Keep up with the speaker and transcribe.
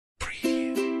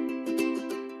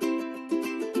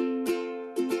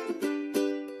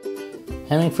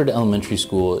Hemmingford Elementary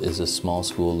School is a small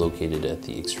school located at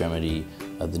the extremity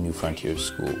of the New Frontiers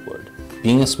School Board.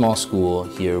 Being a small school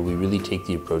here, we really take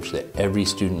the approach that every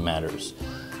student matters.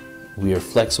 We are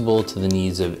flexible to the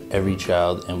needs of every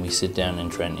child and we sit down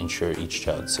and try and ensure each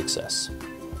child's success.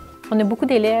 On a beaucoup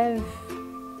d'élèves,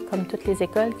 comme toutes les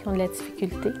écoles, qui ont de la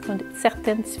difficulté, qui ont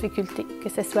certaines difficultés, que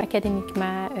ce soit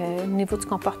académiquement, au niveau du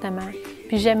comportement.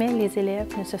 Puis jamais les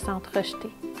élèves ne se sentent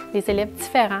rejetés. Les élèves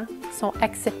différents sont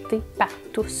acceptés par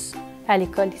tous à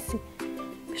l'école ici.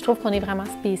 Puis je trouve qu'on est vraiment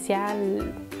spécial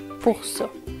pour ça.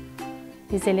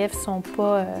 Les élèves sont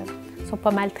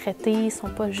pas maltraités, ils ne sont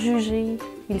pas jugés,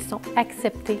 ils sont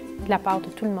acceptés de la part de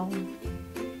tout le monde.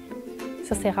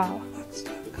 Ça, c'est rare.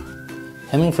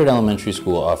 Hemmingford Elementary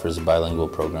School offers a bilingual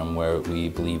program where we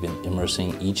believe in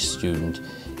immersing each student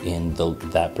in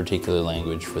that particular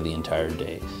language for the entire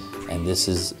day. And this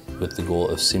is with the goal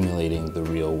of simulating the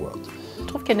real world. Je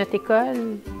trouve que notre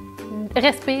école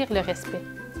respire le respect.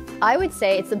 I would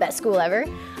say it's the best school ever.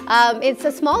 It's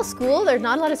a small school, there's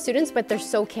not a lot of students, but they're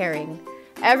so caring.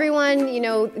 Everyone, you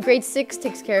know, grade 6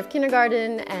 takes care of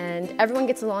kindergarten and everyone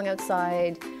gets along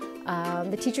outside.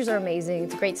 The teachers are amazing,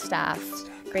 it's a great staff,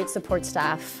 great support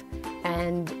staff.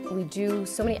 And we do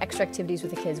so many extra activities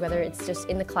with the kids, whether it's just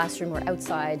in the classroom or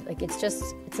outside. Like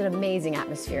it's an amazing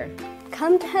atmosphere.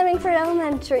 Come to Hemmingford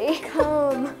Elementary,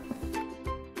 come.